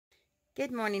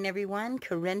Good morning, everyone.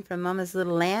 Corinne from Mama's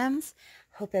Little Lambs.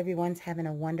 Hope everyone's having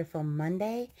a wonderful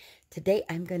Monday. Today,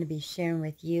 I'm going to be sharing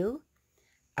with you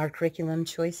our curriculum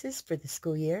choices for the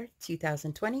school year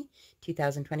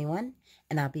 2020-2021,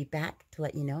 and I'll be back to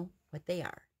let you know what they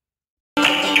are.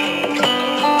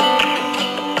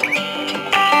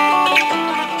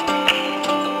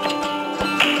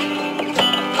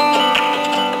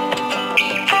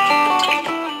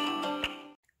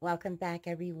 Welcome back,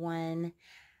 everyone.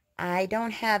 I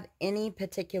don't have any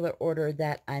particular order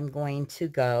that I'm going to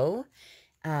go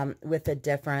with the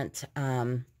different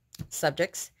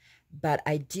subjects, but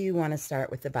I do want to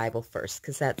start with the Bible first,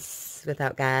 because that's,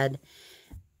 without God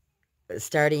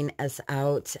starting us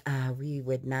out, we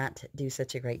would not do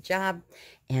such a great job.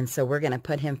 And so we're going to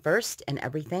put him first in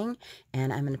everything,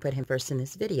 and I'm going to put him first in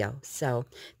this video. So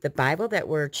the Bible that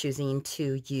we're choosing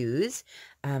to use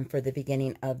for the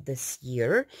beginning of this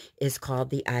year is called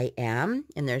the I Am,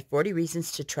 and there's 40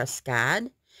 Reasons to Trust God.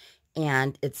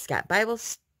 And it's got Bible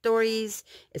stories,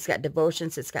 it's got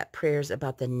devotions, it's got prayers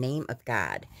about the name of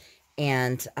God.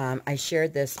 And I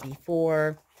shared this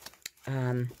before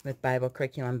with Bible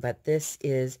curriculum, but this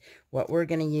is what we're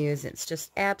going to use. It's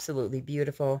just absolutely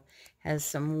beautiful. Has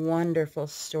some wonderful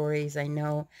stories. I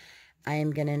know I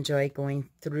am going to enjoy going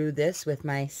through this with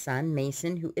my son,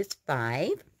 Mason, who is 5.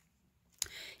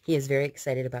 He is very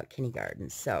excited about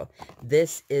kindergarten. So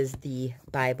this is the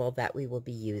Bible that we will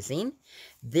be using.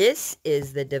 This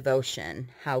is the devotion,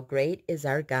 How Great is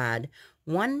Our God,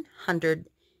 100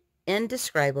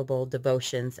 Indescribable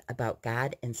Devotions About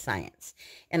God and Science.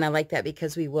 And I like that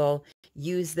because we will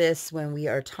use this when we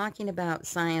are talking about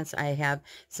science. I have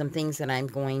some things that I'm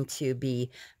going to be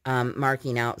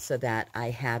marking out so that I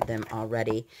have them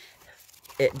already.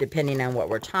 Depending on what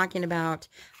we're talking about,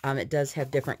 it does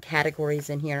have different categories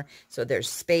in here. So there's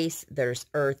space, there's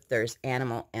earth, there's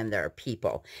animal, and there are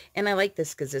people. And I like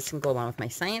this because this can go along with my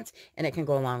science, and it can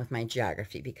go along with my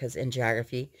geography, because in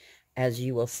geography, as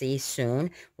you will see soon,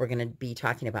 we're going to be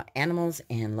talking about animals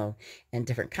and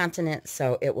different continents,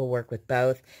 so it will work with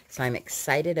both. So I'm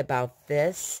excited about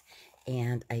this,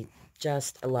 and I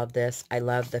just love this. I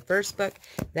love the first book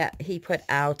that he put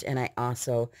out, and I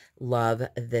also love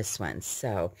this one.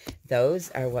 So those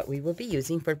are what we will be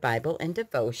using for Bible and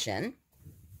devotion.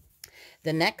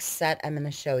 The next set I'm going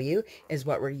to show you is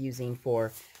what we're using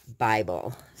for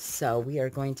Bible. So we are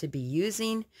going to be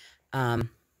using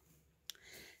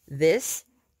this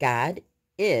God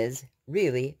is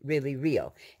really, really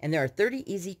real. And there are 30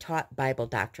 easy taught Bible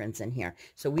doctrines in here.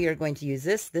 So we are going to use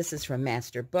this. This is from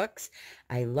Master Books.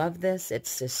 I love this.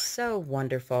 It's just so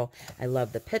wonderful. I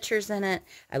love the pictures in it.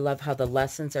 I love how the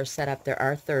lessons are set up. There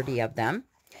are 30 of them.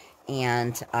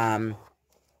 And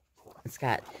it's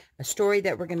got a story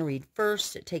that we're going to read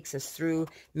first. It takes us through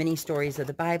many stories of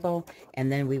the Bible, and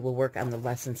then we will work on the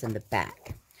lessons in the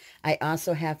back. I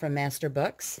also have from Master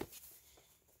Books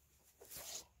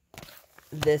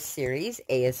this series.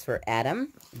 A is for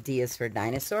Adam, D is for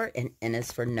dinosaur, and N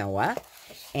is for Noah.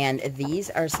 And these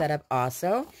are set up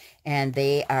also, and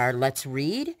they are Let's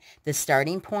Read, The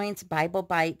Starting Points, Bible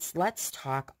Bites, Let's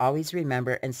Talk, Always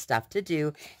Remember, and Stuff to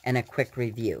Do, and a quick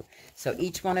review. So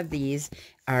each one of these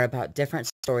are about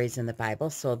different stories in the Bible.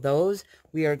 So those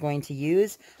we are going to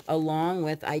use, along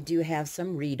with, I do have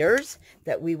some readers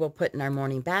that we will put in our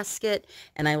morning basket.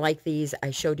 And I like these.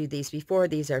 I showed you these before.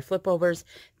 These are flip overs.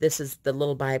 This is the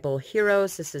little Bible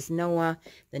heroes. This is Noah.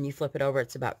 Then you flip it over.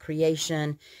 It's about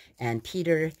creation and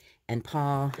Peter and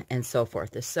Paul and so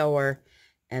forth. The sower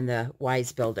and the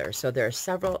wise builder. So there are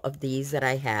several of these that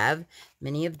I have,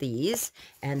 many of these,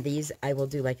 and these I will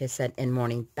do, like I said, in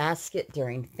morning basket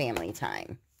during family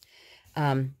time.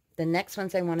 The next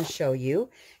ones I want to show you,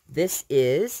 this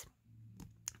is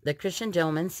the Christian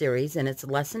Gentleman series, and it's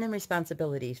Lesson and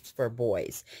Responsibilities for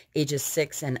Boys, ages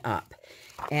 6 and up.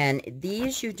 And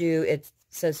these you do, it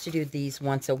says to do these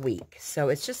once a week. So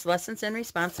it's just lessons and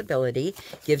responsibility,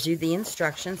 gives you the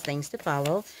instructions, things to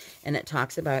follow, and it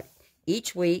talks about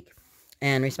each week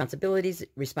and responsibilities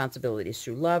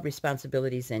through love,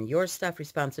 responsibilities and your stuff,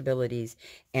 responsibilities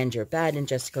and your bed, and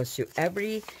just goes through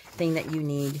everything that you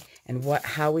need and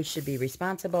how we should be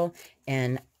responsible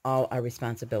and all our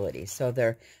responsibilities. So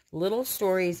they're little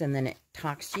stories, and then it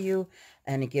talks to you,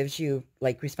 and it gives you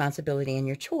like responsibility in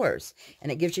your chores,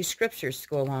 and it gives you scriptures to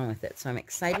go along with it. So I'm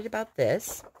excited about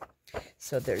this.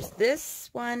 So there's this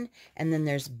one, and then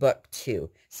there's book 2.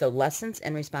 So lessons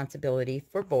and responsibility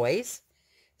for boys.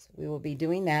 So we will be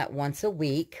doing that once a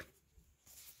week.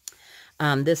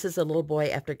 This is a little boy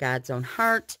after God's own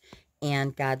heart,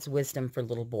 and God's Wisdom for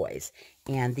Little Boys.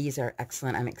 And these are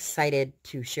excellent. I'm excited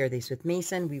to share these with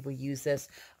Mason. We will use this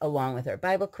along with our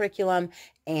Bible curriculum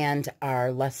and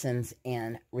our lessons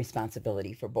and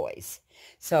responsibility for boys.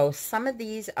 So some of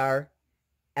these are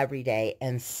every day,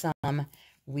 and some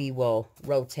we will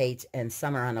rotate, and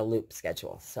some are on a loop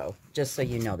schedule. So just so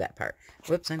you know that part.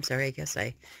 Whoops, I'm sorry. I guess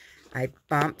I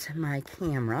bumped my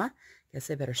camera. Guess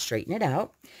I better straighten it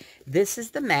out. This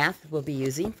is the math we'll be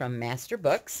using from Master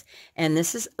Books, and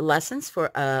this is Lessons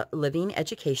for a Living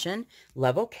Education,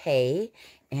 Level K,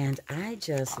 and I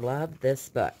just love this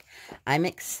book. I'm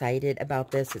excited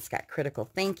about this. It's got critical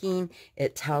thinking.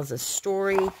 It tells a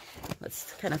story.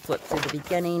 Let's kind of flip through the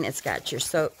beginning. It's got your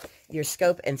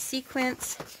scope and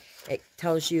sequence. It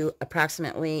tells you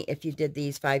approximately if you did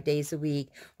these 5 days a week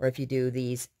or if you do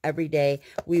these every day.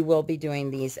 We will be doing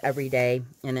these every day,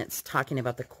 and it's talking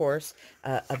about the course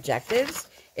objectives.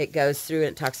 It goes through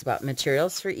and it talks about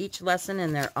materials for each lesson,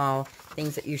 and they're all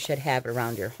things that you should have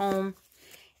around your home.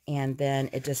 And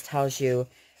then it just tells you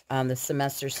the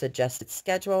semester suggested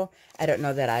schedule. I don't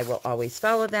know that I will always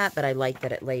follow that, but I like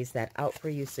that it lays that out for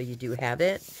you so you do have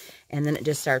it. And then it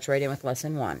just starts right in with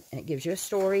lesson 1. And it gives you a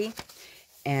story.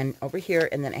 And over here,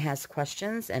 and then it has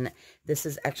questions, and this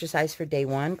is exercise for day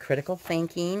 1, critical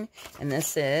thinking, and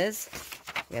this is,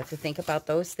 we have to think about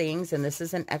those things, and this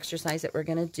is an exercise that we're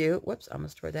going to do. Whoops,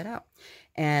 almost tore that out.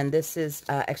 And this is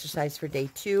exercise for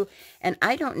day 2, and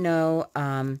I don't know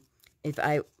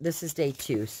this is day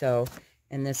 2, so,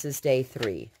 and this is day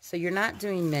 3. So you're not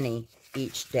doing many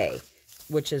each day,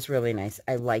 which is really nice.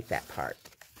 I like that part.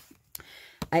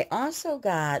 I also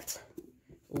got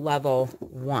level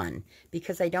 1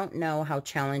 because I don't know how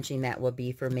challenging that will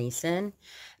be for Mason,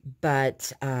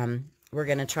 but we're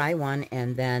going to try one,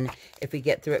 and then if we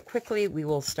get through it quickly, we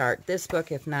will start this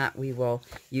book. If not, we will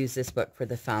use this book for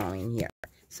the following year.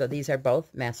 So these are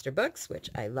both Master Books, which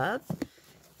I love.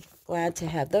 Glad to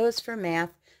have those for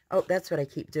math. Oh, that's what I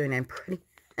keep doing.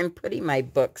 I'm putting my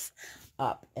books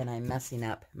up, and I'm messing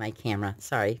up my camera.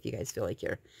 Sorry if you guys feel like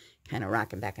you're kind of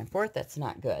rocking back and forth. That's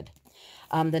not good.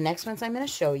 The next ones I'm going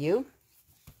to show you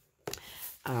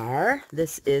are,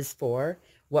 this is for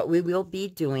what we will be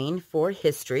doing for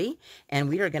history, and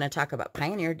we are going to talk about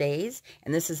Pioneer Days,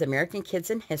 and this is American Kids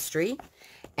in History,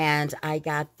 and I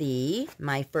got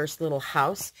my first little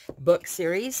house book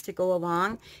series to go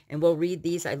along, and we'll read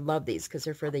these. I love these because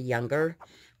they're for the younger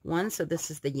ones, so this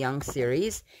is the young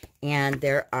series, and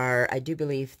there are, I do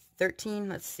believe, 13,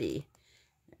 let's see,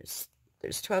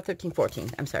 there's 12, 13,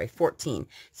 14. I'm sorry, 14.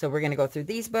 So we're going to go through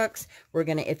these books. We're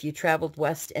going to, if you traveled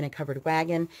west in a covered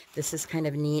wagon, this is kind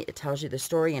of neat. It tells you the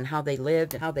story and how they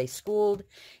lived and how they schooled.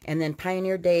 And then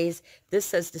Pioneer Days, this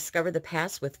says discover the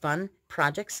past with fun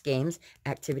projects, games,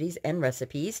 activities, and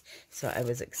recipes. So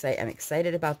I'm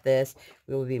excited about this.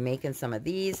 We will be making some of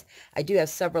these. I do have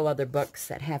several other books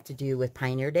that have to do with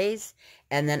Pioneer Days.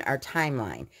 And then our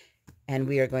timeline. And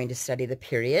we are going to study the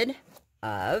period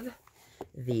of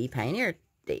the Pioneer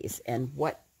Days and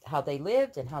how they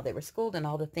lived and how they were schooled and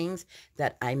all the things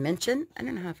that I mentioned. I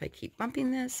don't know if I keep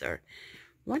bumping this or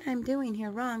what I'm doing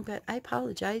here wrong, but I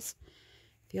apologize.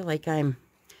 I feel like I'm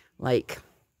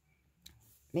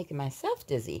making myself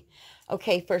dizzy.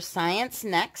 Okay, for science,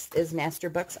 next is Master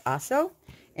Books also,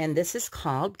 and this is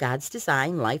called God's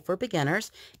Design, Life for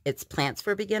Beginners. It's plants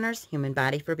for beginners, human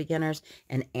body for beginners,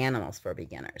 and animals for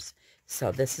beginners.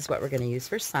 So this is what we're going to use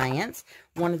for science.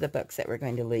 One of the books that we're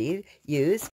going to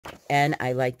use, and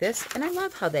I like this, and I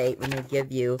love how when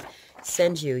they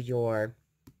send you your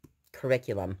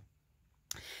curriculum.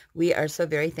 We are so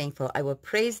very thankful. I will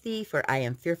praise thee, for I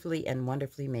am fearfully and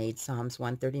wonderfully made. Psalms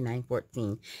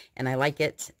 139:14. And I like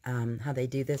it, how they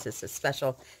do this. It's a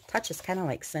special touch. It's kind of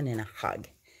like sending a hug.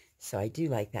 So I do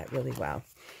like that really well.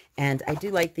 And I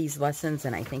do like these lessons,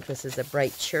 and I think this is a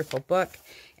bright, cheerful book.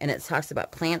 And it talks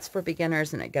about plants for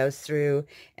beginners, and it goes through,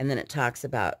 and then it talks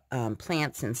about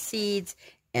plants and seeds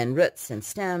and roots and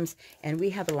stems. And we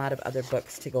have a lot of other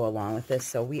books to go along with this,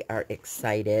 so we are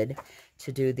excited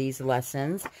to do these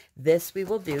lessons. This we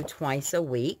will do twice a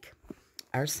week,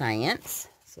 our science.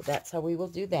 So that's how we will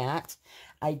do that.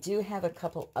 I do have a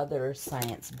couple other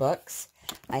science books.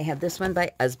 I have this one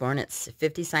by Usborne. It's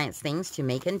 50 Science Things to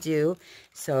Make and Do.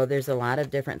 So there's a lot of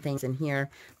different things in here.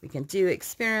 We can do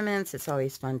experiments. It's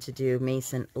always fun to do.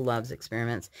 Mason loves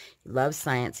experiments. He loves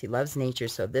science. He loves nature.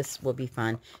 So this will be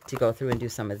fun to go through and do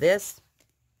some of this.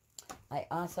 I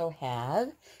also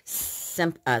have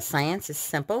Science is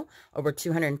Simple, over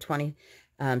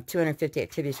 250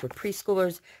 activities for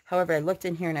preschoolers. However, I looked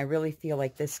in here and I really feel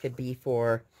like this could be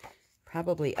for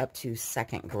probably up to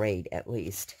 2nd grade at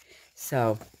least.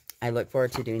 So I look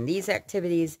forward to doing these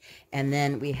activities. And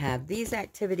then we have these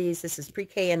activities. This is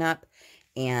pre-K and up.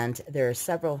 And there are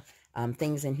several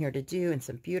things in here to do and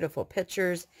some beautiful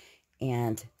pictures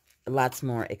and lots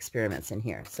more experiments in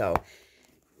here. So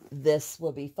this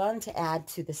will be fun to add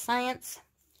to the science.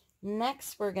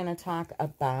 Next, we're going to talk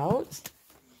about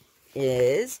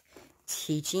is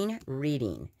teaching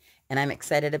reading. And I'm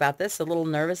excited about this. A little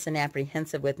nervous and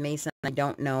apprehensive with Mason. I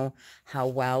don't know how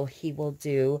well he will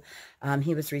do.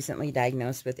 He was recently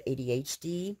diagnosed with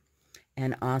ADHD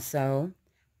and also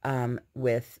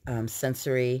with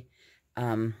sensory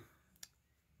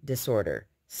disorder.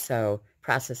 So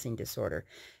processing disorder.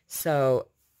 So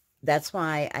that's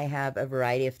why I have a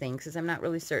variety of things, because I'm not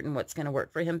really certain what's going to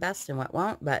work for him best and what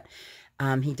won't. But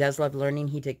he does love learning.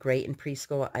 He did great in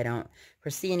preschool. I don't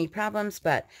foresee any problems,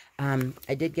 but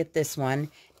I did get this one,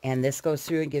 and this goes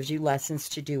through and gives you lessons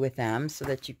to do with them so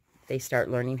that they start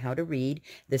learning how to read.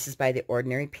 This is by the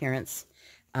Ordinary Parents,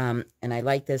 and I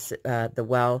like this, the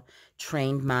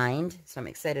Well-Trained Mind, so I'm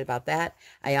excited about that.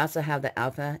 I also have the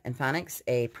Alpha and Phonics,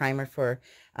 a primer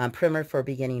for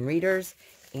beginning readers,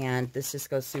 and this just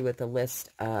goes through with a list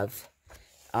of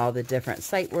all the different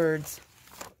sight words,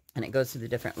 and it goes through the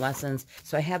different lessons.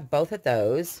 So I have both of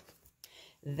those.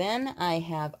 Then I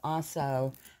have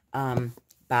also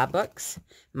Bob Books,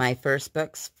 my first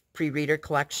books pre-reader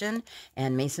collection,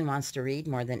 and Mason wants to read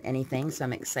more than anything, so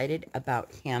I'm excited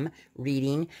about him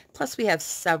reading. Plus we have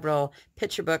several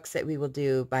picture books that we will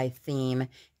do by theme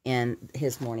in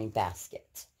his morning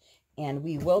basket. And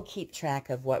we will keep track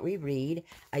of what we read.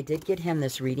 I did get him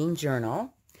this reading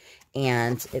journal,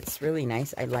 and it's really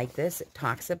nice. I like this. It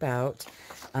talks about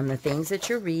the things that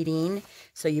you're reading.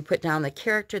 So you put down the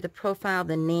character, the profile,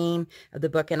 the name of the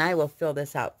book, and I will fill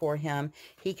this out for him.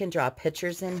 He can draw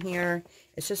pictures in here.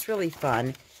 It's just really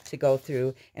fun to go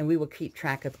through, and we will keep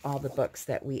track of all the books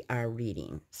that we are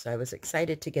reading. So I was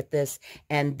excited to get this,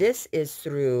 and this is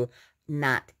through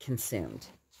Not Consumed.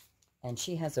 And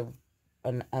she has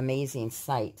an amazing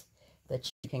site that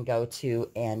you can go to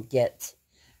and get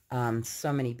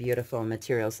so many beautiful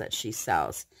materials that she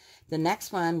sells. The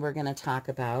next one we're going to talk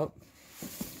about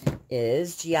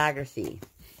is geography.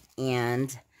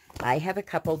 And I have a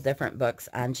couple different books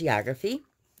on geography.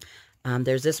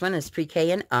 There's this one is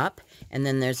pre-K and up. And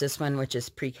then there's this one which is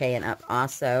pre-K and up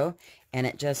also. And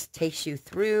it just takes you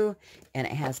through, and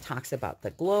it talks about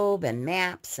the globe and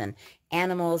maps and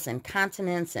animals and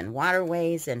continents and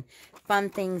waterways and fun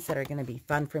things that are going to be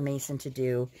fun for Mason to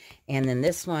do. And then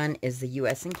this one is the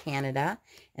U.S. and Canada,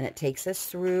 and it takes us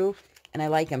through, and I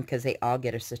like them because they all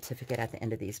get a certificate at the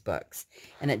end of these books.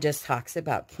 And it just talks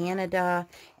about Canada,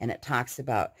 and it talks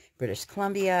about British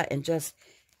Columbia, and just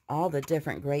all the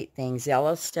different great things.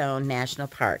 Yellowstone National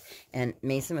Park. And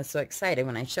Mason was so excited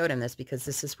when I showed him this because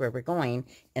this is where we're going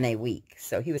in a week.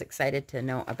 So he was excited to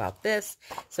know about this.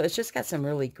 So it's just got some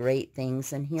really great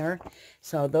things in here.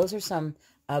 So those are some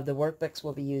of the workbooks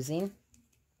we'll be using.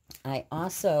 I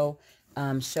also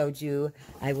showed you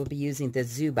I will be using the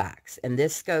zoo box, and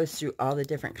this goes through all the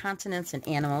different continents and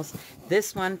animals.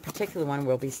 This one particular one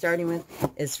we'll be starting with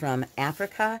is from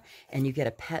Africa, and you get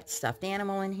a pet stuffed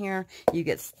animal in here. You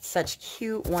get such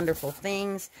cute, wonderful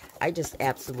things. I just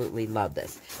absolutely love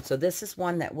this. So this is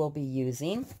one that we'll be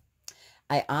using.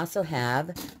 I also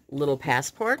have little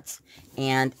passports,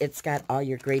 and it's got all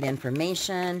your great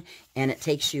information, and it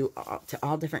takes you to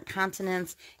all different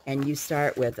continents, and you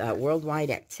start with worldwide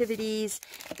activities,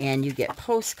 and you get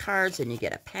postcards, and you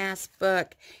get a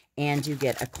passbook, and you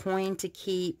get a coin to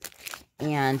keep,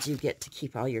 and you get to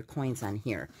keep all your coins on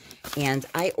here. And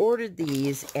I ordered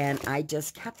these, and I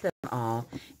just kept them all,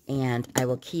 and I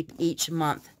will keep each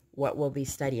month what we'll be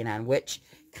studying on, which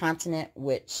continent,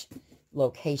 which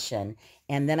location.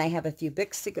 And then I have a few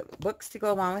books to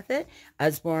go along with it.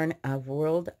 Osborne, A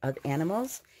World of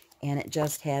Animals, and it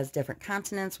just has different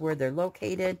continents, where they're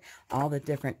located, all the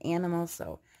different animals.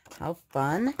 So how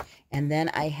fun. And then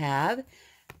I have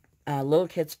Little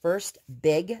Kids First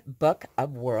Big Book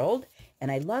of World, and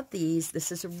I love these.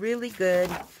 This is really good.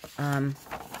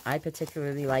 I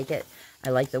particularly like it. I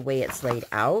like the way it's laid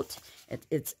out.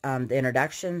 It's the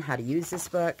introduction, how to use this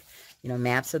book,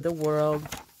 maps of the world.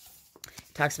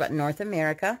 Talks about North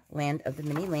America, land of the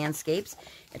many landscapes.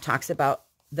 It talks about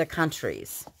the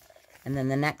countries. And then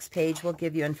the next page will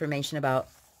give you information about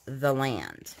the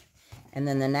land. And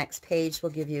then the next page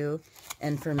will give you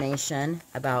information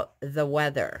about the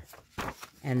weather.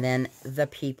 And then the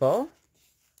people.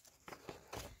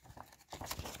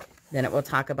 Then it will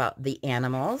talk about the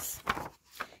animals.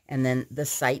 And then the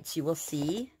sights you will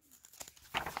see.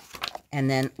 and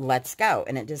then let's go.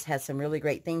 And it just has some really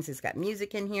great things. It's got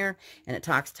music in here, and it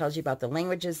tells you about the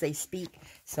languages they speak.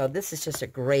 So this is just a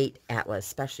great atlas,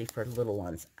 especially for little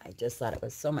ones. I just thought it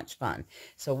was so much fun.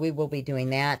 So we will be doing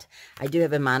that. I do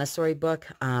have a Montessori book.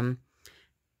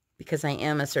 Because I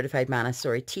am a certified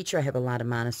Montessori teacher, I have a lot of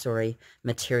Montessori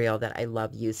material that I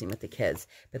love using with the kids.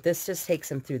 But this just takes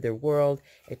them through their world.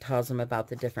 It tells them about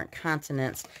the different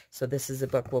continents. So this is a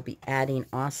book we'll be adding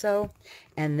also.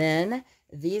 And then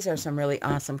these are some really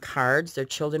awesome cards. They're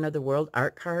Children of the World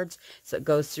art cards. So it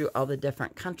goes through all the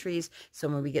different countries. So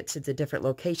when we get to the different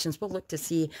locations, we'll look to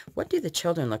see, what do the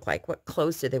children look like? What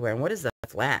clothes do they wear? And what is the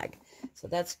flag? So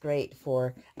that's great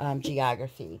for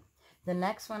geography. The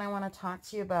next one I want to talk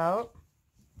to you about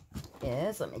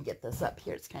is, let me get this up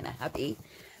here, it's kind of heavy.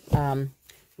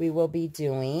 We will be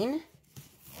doing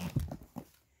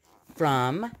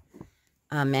from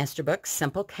Master Books,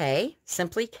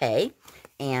 Simply K,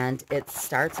 and it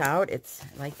starts out, it's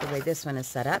like the way this one is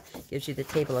set up, gives you the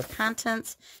table of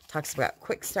contents, talks about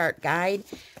quick start guide.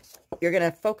 You're going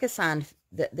to focus on,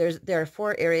 there are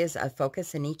 4 areas of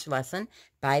focus in each lesson: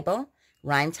 Bible,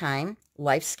 rhyme time,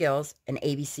 life skills, and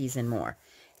ABCs and more.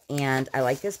 And I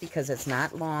like this because it's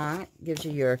not long. It gives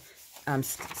you your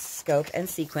scope and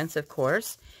sequence, of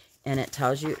course. And it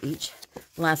tells you each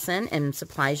lesson and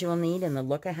supplies you will need, and the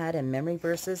look ahead and memory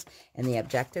verses and the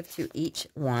objective to each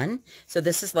one. So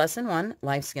this is lesson 1,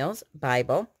 life skills,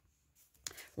 Bible,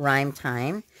 rhyme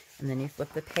time. And then you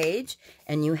flip the page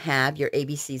and you have your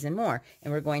ABCs and more.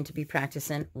 And we're going to be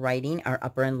practicing writing our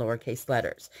upper and lowercase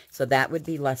letters. So that would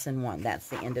be lesson 1. That's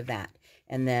the end of that.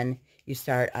 And then you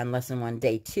start on lesson 1,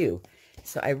 day 2.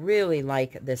 So I really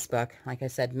like this book. Like I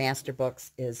said, Master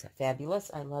Books is fabulous.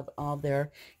 I love all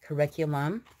their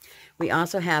curriculum. We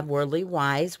also have Worldly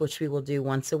Wise, which we will do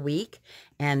once a week.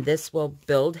 And this will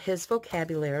build his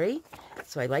vocabulary.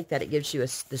 So I like that. It gives you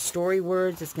the story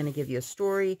words. It's going to give you a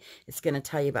story. It's going to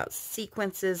tell you about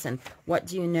sequences and what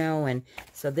do you know. And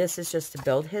so this is just to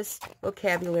build his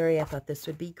vocabulary. I thought this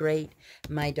would be great.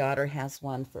 My daughter has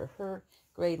one for her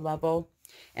grade level.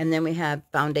 And then we have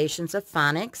Foundations of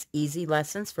Phonics, Easy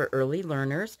Lessons for Early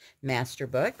Learners, Master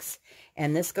Books.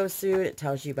 And this goes through, it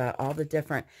tells you about all the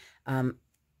different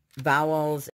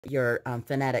vowels, your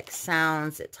phonetic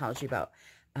sounds. It tells you about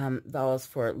vowels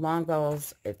for long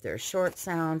vowels, if they're short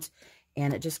sounds.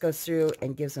 And it just goes through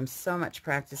and gives them so much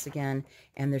practice again.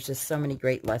 And there's just so many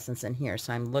great lessons in here.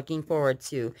 So I'm looking forward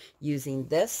to using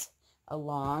this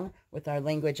along with our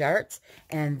language arts.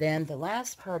 And then the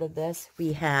last part of this,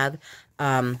 we have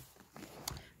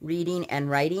reading and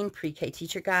writing pre-K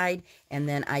teacher guide. And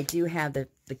then I do have the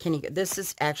kindergarten. This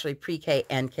is actually pre-K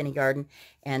and kindergarten.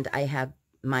 And I have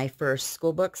my first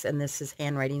school books, and this is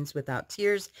Handwritings Without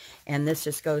Tears. And this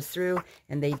just goes through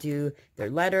and they do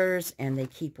their letters and they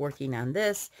keep working on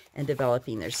this and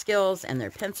developing their skills and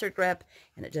their pencil grip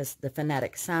and it just the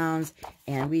phonetic sounds.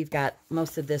 And we've got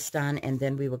most of this done, and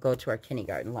then we will go to our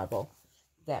kindergarten level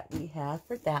that we have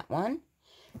for that one.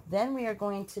 Then we are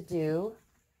going to do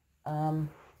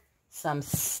some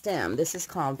STEM. This is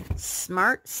called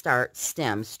Smart Start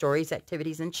STEM, Stories,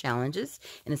 Activities, and Challenges.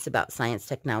 And it's about science,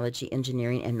 technology,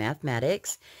 engineering, and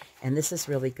mathematics. And this is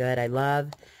really good. I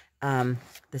love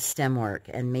the STEM work,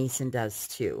 and Mason does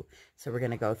too. So we're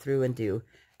going to go through and do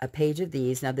a page of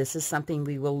these. Now this is something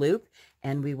we will loop,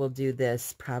 and we will do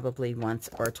this probably once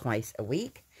or twice a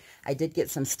week. I did get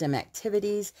some STEM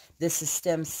activities. This is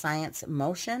STEM Science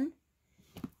Motion.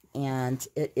 And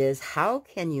it is, how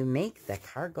can you make the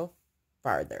car go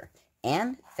farther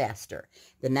and faster?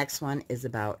 The next one is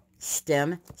about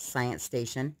STEM Science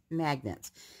Station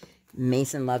magnets.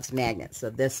 Mason loves magnets, so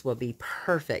this will be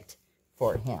perfect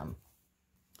for him.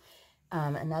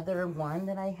 Another one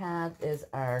that I have is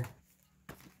our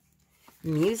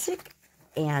music,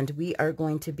 and we are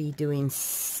going to be doing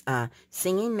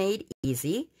Singing Made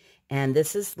Easy, and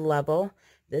this is level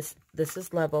this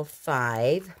is level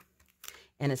 5.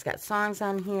 And it's got songs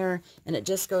on here, and it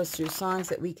just goes through songs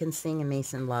that we can sing, and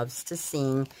Mason loves to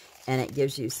sing, and it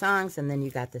gives you songs, and then you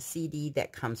got the CD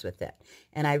that comes with it.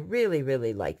 And I really,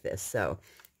 really like this. So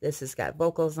this has got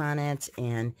vocals on it,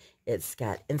 and it's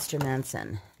got instruments,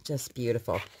 and just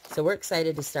beautiful. So we're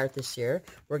excited to start this year.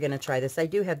 We're going to try this. I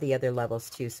do have the other levels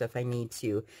too, so if I need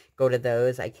to go to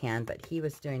those, I can, but he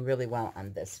was doing really well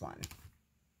on this one.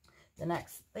 The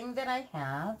next thing that I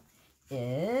have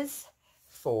is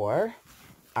for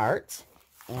art,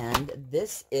 and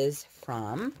this is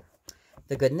from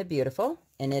The Good and the Beautiful,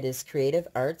 and it is creative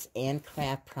arts and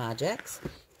craft projects.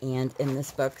 And in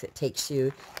this book, it takes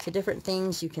you to different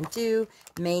things you can do,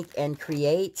 make, and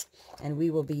create. And we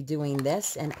will be doing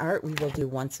this, and art we will do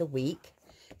once a week.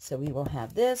 So we will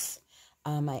have this.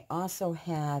 I also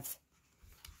have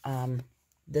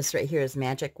this right here is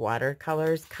Magic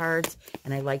Watercolors cards,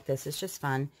 and I like this. It's just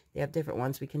fun. They have different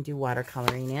ones we can do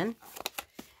watercoloring in.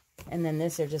 And then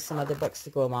this are just some other books to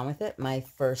go along with it. My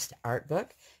First Art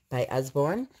Book by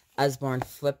Usborne. Usborne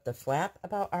Flip the Flap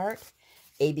about art.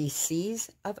 ABCs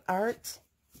of Art.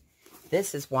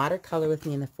 This is Watercolor with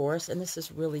Me in the Forest, and this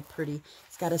is really pretty.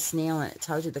 It's got a snail, and it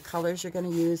tells you the colors you're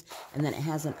going to use, and then it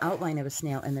has an outline of a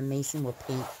snail, and then Mason will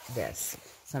paint this.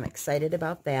 So I'm excited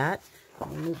about that.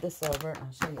 Let me move this over.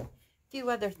 I'll show you a few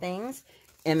other things.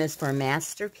 M is for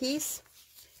Masterpiece,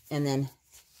 and then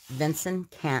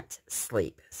Vincent Can't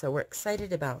Sleep. So we're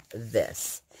excited about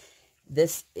this.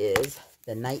 This is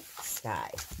The Night Sky.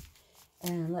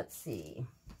 And let's see.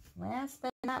 Last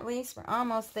but not least, we're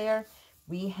almost there.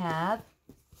 We have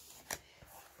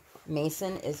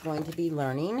Mason is going to be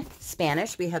learning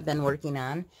Spanish. We have been working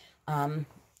on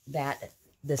that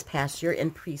this past year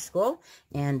in preschool.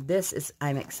 And this is,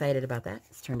 I'm excited about that.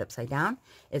 It's turned upside down.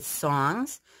 It's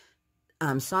Songs.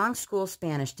 Song School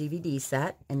Spanish DVD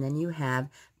set. And then you have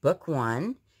Book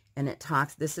 1. And it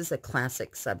talks, this is a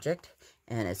classic subject.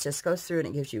 And it just goes through and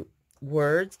it gives you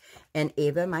words. And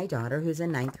Ava, my daughter, who's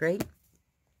in 9th grade,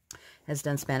 has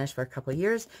done Spanish for a couple of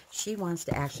years. She wants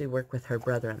to actually work with her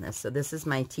brother on this. So this is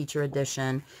my teacher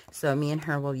edition. So me and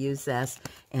her will use this.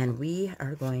 And we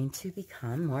are going to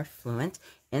become more fluent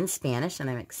in Spanish. And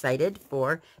I'm excited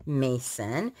for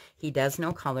Mason. He does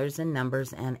know colors and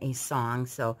numbers and a song.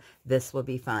 So this will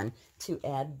be fun to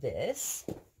add this.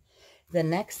 The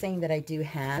next thing that I do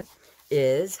have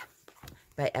is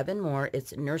by Evan Moore.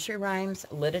 It's Nursery Rhymes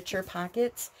Literature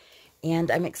Pockets.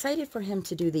 And I'm excited for him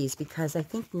to do these because I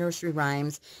think nursery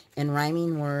rhymes and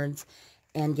rhyming words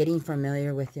and getting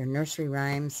familiar with your nursery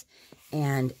rhymes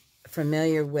and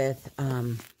familiar with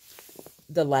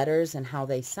the letters and how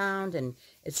they sound, and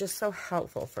it's just so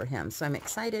helpful for him. So I'm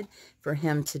excited for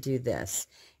him to do this.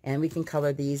 And we can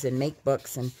color these and make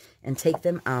books and take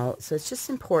them out. So it's just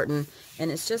important,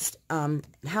 and it's just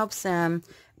helps them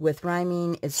with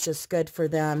rhyming. It's just good for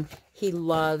them. He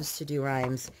loves to do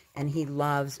rhymes, and he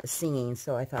loves singing.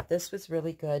 So I thought this was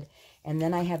really good. And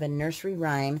then I have a nursery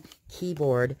rhyme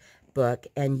keyboard book,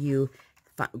 and you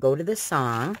go to the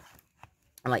song,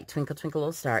 like Twinkle Twinkle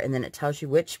Little Star, and then it tells you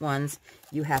which ones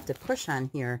you have to push on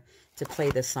here to play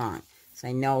the song. So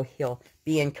I know he'll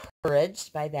be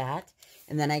encouraged by that.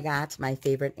 And then I got my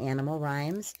favorite animal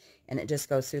rhymes, and it just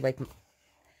goes through like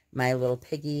My Little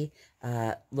Piggy,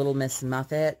 Little Miss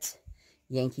Muffet,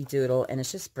 Yankee Doodle, and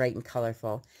it's just bright and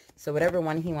colorful. So whatever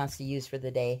one he wants to use for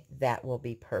the day, that will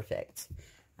be perfect.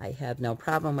 I have no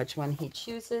problem which one he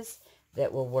chooses.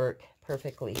 That will work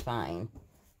perfectly fine.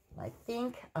 I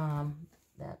think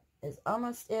that is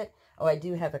almost it. Oh, I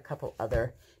do have a couple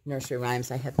other nursery rhymes.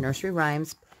 I have Nursery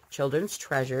Rhymes Children's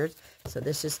Treasures. So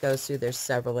this just goes through. There's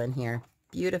several in here.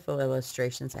 Beautiful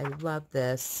illustrations. I love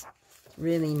this.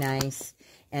 Really nice.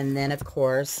 And then, of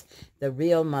course, The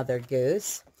Real Mother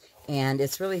Goose. And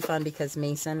it's really fun because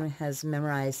Mason has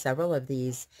memorized several of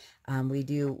these.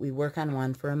 We work on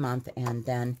one for a month, and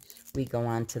then we go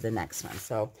on to the next one.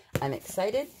 So I'm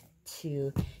excited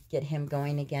to get him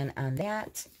going again on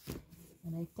that.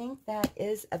 And I think that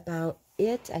is about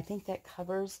it. I think that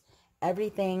covers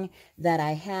everything that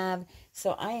I have.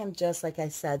 So I am just, like I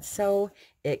said, so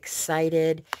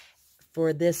excited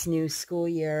for this new school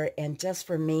year, and just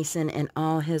for Mason and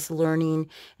all his learning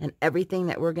and everything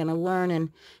that we're going to learn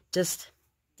and just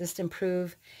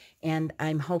improve. And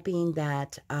I'm hoping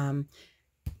that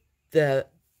the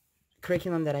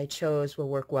curriculum that I chose will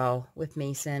work well with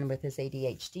Mason with his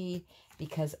ADHD,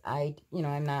 because I'm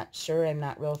not sure, I'm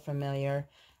not real familiar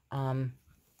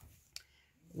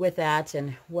with that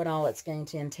and what all it's going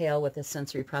to entail with a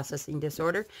sensory processing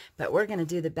disorder, but we're going to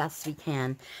do the best we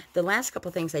can. The last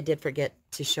couple things I did forget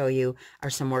to show you are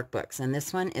some workbooks, and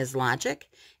this one is Logic,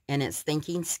 and it's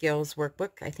Thinking Skills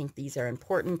Workbook. I think these are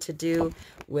important to do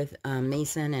with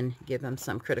Mason and give him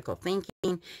some critical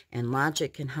thinking and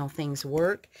logic and how things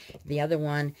work. The other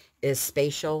one is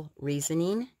Spatial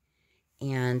Reasoning,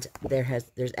 and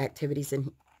there's activities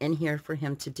in here for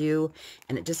him to do,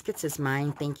 and it just gets his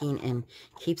mind thinking and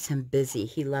keeps him busy.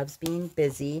 He loves being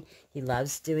busy. He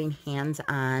loves doing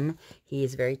hands-on. He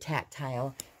is very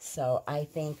tactile. So I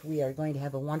think we are going to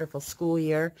have a wonderful school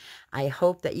year. I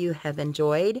hope that you have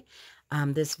enjoyed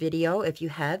this video. If you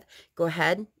have, go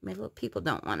ahead. My little people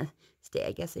don't want to stay.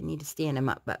 I guess I need to stand them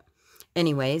up. But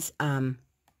anyways,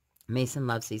 Mason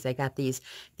loves these. I got these.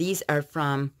 These are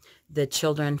from the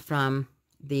children from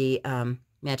the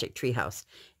Magic Tree House,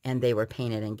 and they were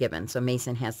painted and given. So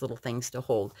Mason has little things to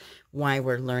hold while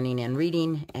we're learning and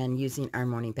reading and using our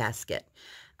morning basket.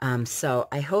 So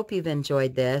I hope you've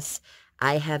enjoyed this.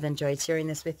 I have enjoyed sharing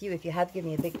this with you. If you have, give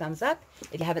me a big thumbs up.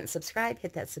 If you haven't subscribed,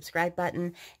 hit that subscribe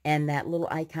button and that little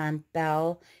icon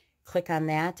bell. Click on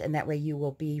that, and that way you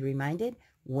will be reminded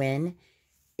when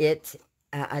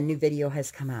a new video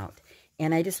has come out.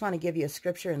 And I just want to give you a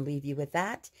scripture and leave you with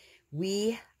that.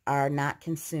 We are not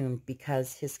consumed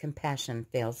because his compassion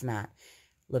fails not.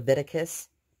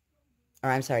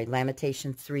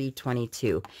 Lamentations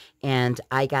 3:22. And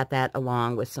I got that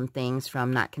along with some things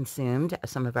from Not Consumed,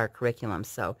 some of our curriculum.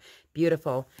 So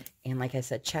beautiful. And like I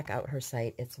said, check out her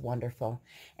site. It's wonderful.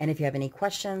 And if you have any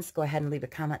questions, go ahead and leave a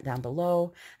comment down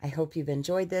below. I hope you've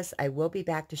enjoyed this. I will be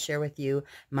back to share with you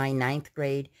my 9th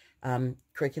grade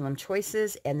curriculum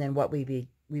choices, and then what we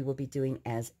will be doing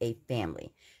as a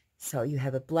family. So you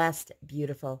have a blessed,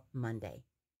 beautiful Monday.